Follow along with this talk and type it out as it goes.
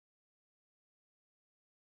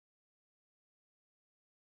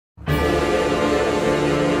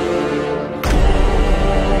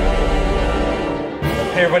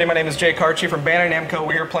Hey everybody, my name is Jay Karchi from Bandai Namco.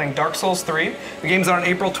 We're here playing Dark Souls 3. The game's on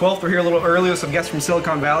April 12th. We're here a little early with some guests from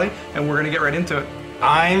Silicon Valley, and we're going to get right into it.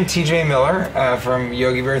 I'm TJ Miller from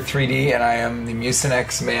Yogi Bear 3D, and I am the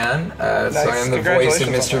Mucinex man. Nice. So I am the voice of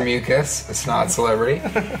Mr. Mucus, a snot celebrity.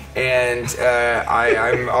 And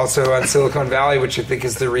I'm also on Silicon Valley, which I think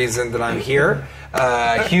is the reason that I'm here.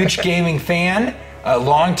 Huge gaming fan, a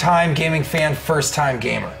long-time gaming fan, first-time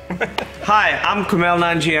gamer. Hi, I'm Kumail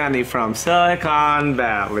Nanjiani from Silicon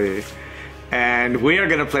Valley. And we are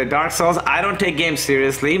going to play Dark Souls. I don't take games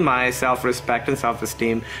seriously. My self-respect and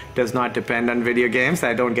self-esteem does not depend on video games.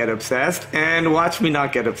 I don't get obsessed. And watch me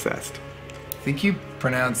not get obsessed. I think you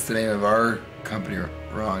pronounced the name of our company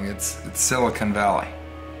wrong. It's Silicon Valley.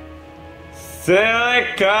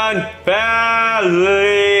 Silicon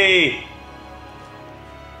Valley!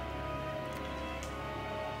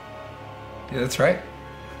 Yeah, that's right.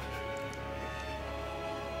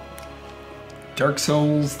 Dark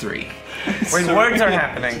Souls 3. Wait, words are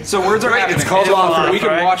happening. So words are happening. It's called Lothric. We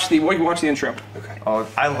can watch the intro. Okay. Oh,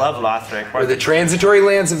 I love Lothric. Where the transitory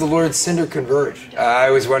lands of the Lord Cinder converge. I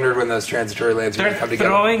always wondered when those transitory lands were going to come together.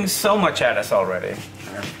 They're throwing so much at us already.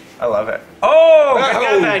 I love it. Oh, I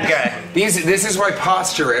got that guy. This is why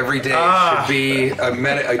posture every day should be a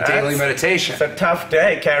daily meditation. It's a tough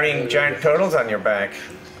day carrying giant turtles on your back.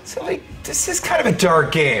 So like, this is kind of a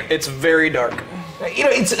dark game. It's very dark. You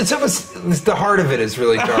know, it's almost the heart of it is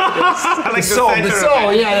really dark. Like the soul,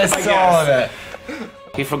 yeah, the soul of it.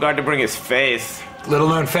 He forgot to bring his face. Little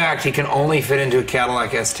known fact, he can only fit into a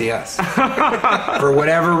Cadillac STS. For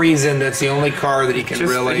whatever reason, that's the only car that he can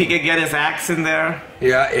really... He could get his axe in there.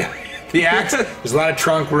 Yeah. The axe, there's a lot of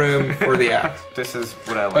trunk room for the axe. This is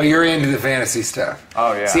what I like. Oh, you're into the fantasy stuff.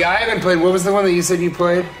 Oh, yeah. See, I haven't played, what was the one that you said you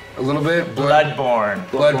played? A little bit? Bloodborne.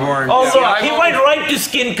 Oh, look, he went right to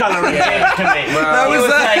skin color and gave it to me. Well,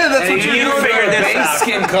 that's what you figured this out.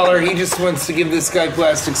 Skin color, he just wants to give this guy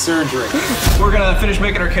plastic surgery. We're going to finish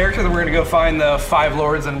making our character, then we're going to go find the 5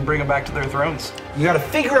 lords and bring them back to their thrones. You got to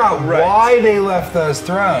figure out why they left those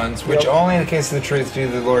thrones, which only in the case of the truth do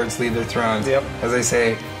the lords leave their thrones. Yep. As I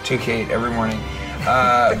say to Kate every morning.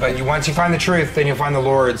 But once you find the truth, then you'll find the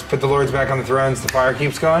lords. Put the lords back on the thrones, the fire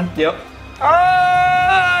keeps going. Yep.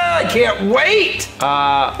 I can't wait!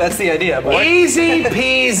 That's the idea. Boy. Easy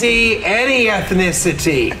peasy, any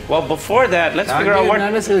ethnicity. Well, before that, let's figure out what...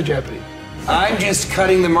 Not necessarily Japanese. I'm just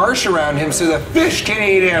cutting the marsh around him so the fish can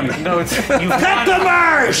eat him. No, it's... Cut the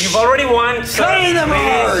marsh! You've already won, so Cutting the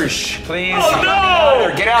marsh! Please. Oh,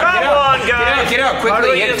 no! Get out, Come on, guys! Get out,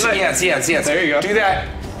 quickly. Yes. There you go. Do that.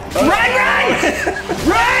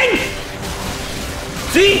 Run!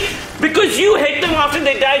 See? Because you hit them after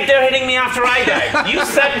they died, they're hitting me after I died. You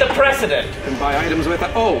set the precedent. And buy items with it.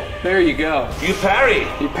 Oh, there you go. You parried.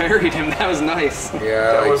 You parried him. That was nice.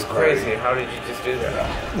 Yeah, that was crazy. How did you just do that?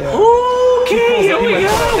 Yeah. Okay, here we go.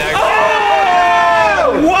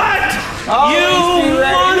 Oh! What? You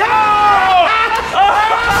won!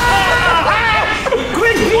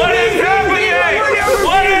 Quick! What is happening?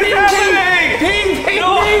 What is happening? Ping!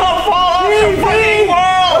 No, I'll fall off the fucking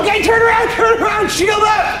world! Okay, turn around! Shield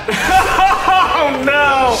up! Oh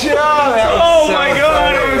no! Oh my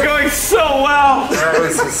god, it was going so well!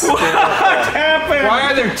 What happened? Why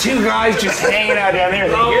are there 2 guys just hanging out down there?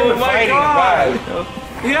 They hear the fighting. God.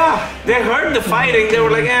 Yeah, they heard the fighting, they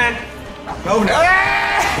were like, eh. Oh no!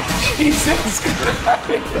 Jesus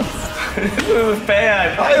Christ. It was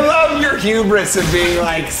bad. I love your hubris of being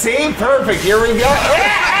like, see, perfect, here we go.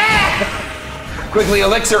 Quickly,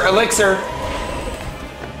 elixir.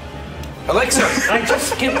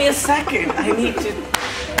 Just give me a second. I need to...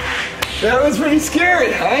 That was pretty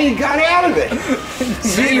scary, huh? You got out of it.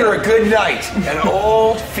 See, you're a good knight. An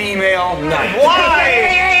old female knight. Why?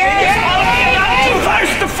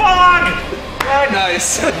 Traverse the fog!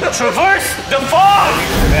 Nice. Traverse the fog!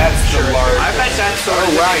 That's the large. I bet that's so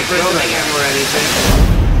imprisoning him or anything.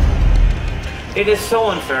 It is so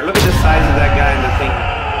unfair. Look at the size of that guy in the thing.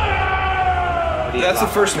 That's the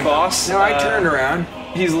first boss. No, I turned around.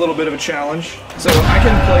 He's a little bit of a challenge. So I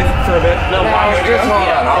can play for a bit. No, just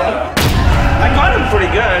hold on. I got him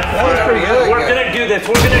pretty good. That was pretty good. We're gonna do this.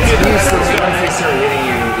 We're gonna do this. Once they start hitting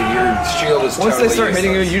you, your shield is Once totally they start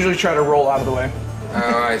hitting you, useless. usually try to roll out of the way.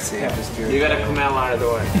 Oh, I see. Just do it. You gotta come out of the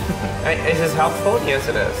way. Is this helpful? Yes,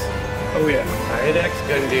 it is. Oh yeah. Irex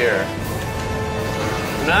Gundyr.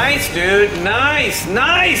 Nice, dude. Nice.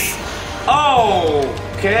 Oh,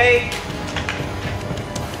 okay.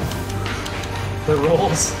 The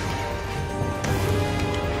rolls.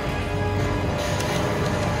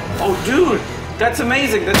 Oh, dude, that's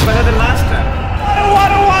amazing. That's better than last time.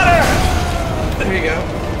 Water! There you go.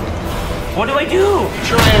 What do I do?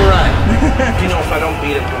 Try and run. You know, if I don't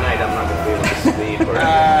beat him tonight, I'm not gonna be able to sleep. Or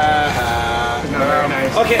Not very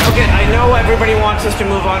nice. Okay, I know everybody wants us to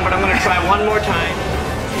move on, but I'm gonna try one more time.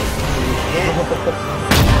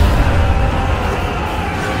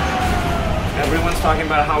 Everyone's talking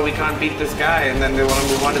about how we can't beat this guy, and then they want to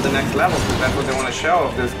move on to the next level, because that's what they want to show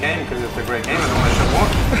of this game, because it's a great game, and they want to show more.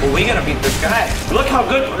 Well, we gotta beat this guy. Look how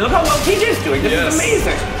well TJ's doing. This is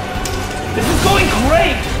amazing. This is going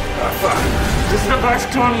great. Oh, fuck. This is about to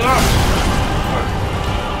turn up.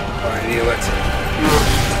 Alright, Neil, let's...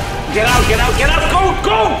 Get out, go home!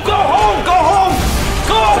 Go!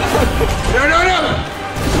 No!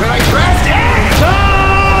 When I pressed it!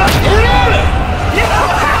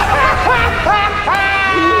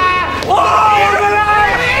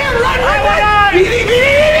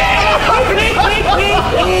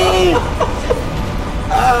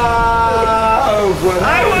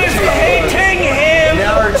 I was hating him!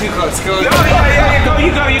 Now we're too close. Go. You go.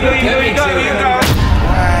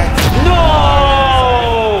 No!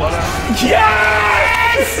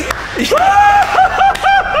 Yes!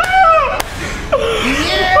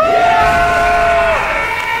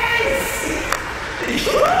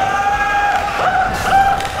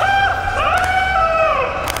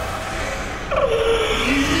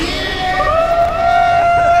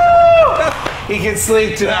 He can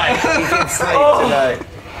sleep tonight.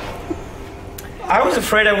 I was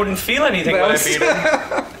afraid I wouldn't feel anything when I beat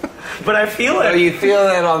him. But I feel it. Oh, you feel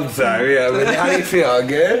that all the time, yeah. But how do you feel?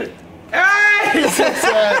 Good? I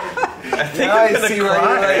think Now I'm I gonna see why you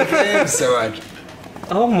cry. like games so much.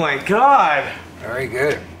 Oh my god. Very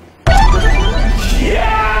good.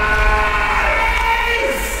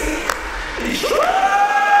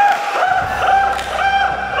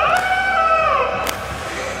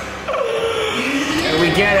 We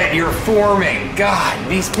get it, you're forming. God,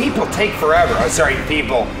 these people take forever. Oh, sorry,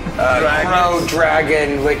 people. Crow,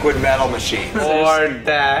 dragon, liquid metal machine. Or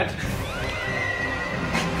that.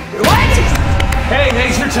 What? Hey,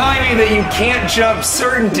 thanks for telling me that you can't jump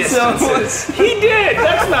certain distances. He did!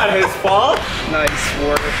 That's not his fault. Nice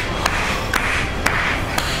work.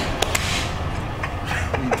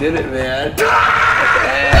 You did it, man.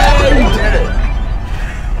 Yeah, you did it.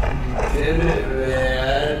 You did it,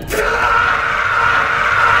 man.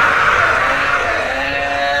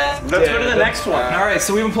 Let's go to the next one. All right,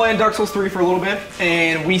 so we've been playing Dark Souls 3 for a little bit,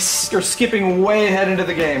 and we are skipping way ahead into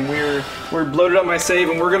the game. We're loaded up my save,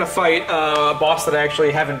 and we're gonna fight a boss that I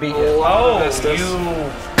actually haven't beat yet. Oh, Vistas. you.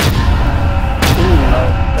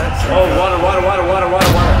 Water.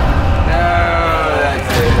 No, that's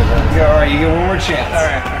it. All right, you get one more chance. All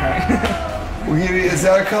right. It's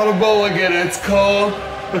not called a mulligan, it's called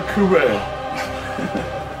a Kumail.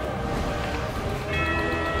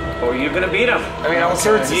 Oh, you're gonna beat him. I mean, all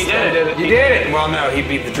sorts of You stuff. did it. You did it. Well, no, he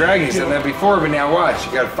beat the dragon. He's done that before, but now watch.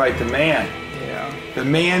 You gotta fight the man. Yeah. The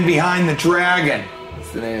man behind the dragon.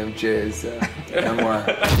 That's the name of Jay's memoir.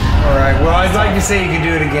 All right. Well, I'd like to say you could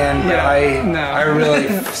do it again, but Yeah, I really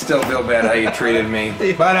still feel bad how you treated me.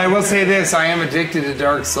 But I will say this: I am addicted to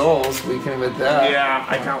Dark Souls. We can admit that. Yeah,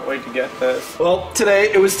 I can't wait to get this. Well,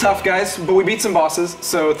 today it was tough, guys, but we beat some bosses.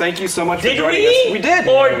 So thank you so much for Did joining we? us. We did.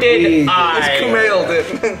 Or did We I? It's Kumail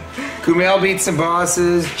did. Kumail beat some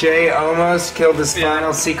bosses. Jay almost killed his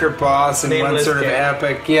final secret boss in one Nameless sort of King.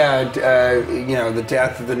 epic, the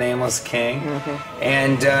death of the Nameless King.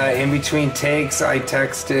 And in between takes, I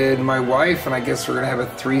texted my wife, and I guess we're gonna have a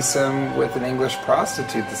threesome with an English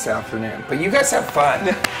prostitute this afternoon. But you guys have fun.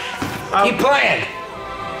 Keep playing.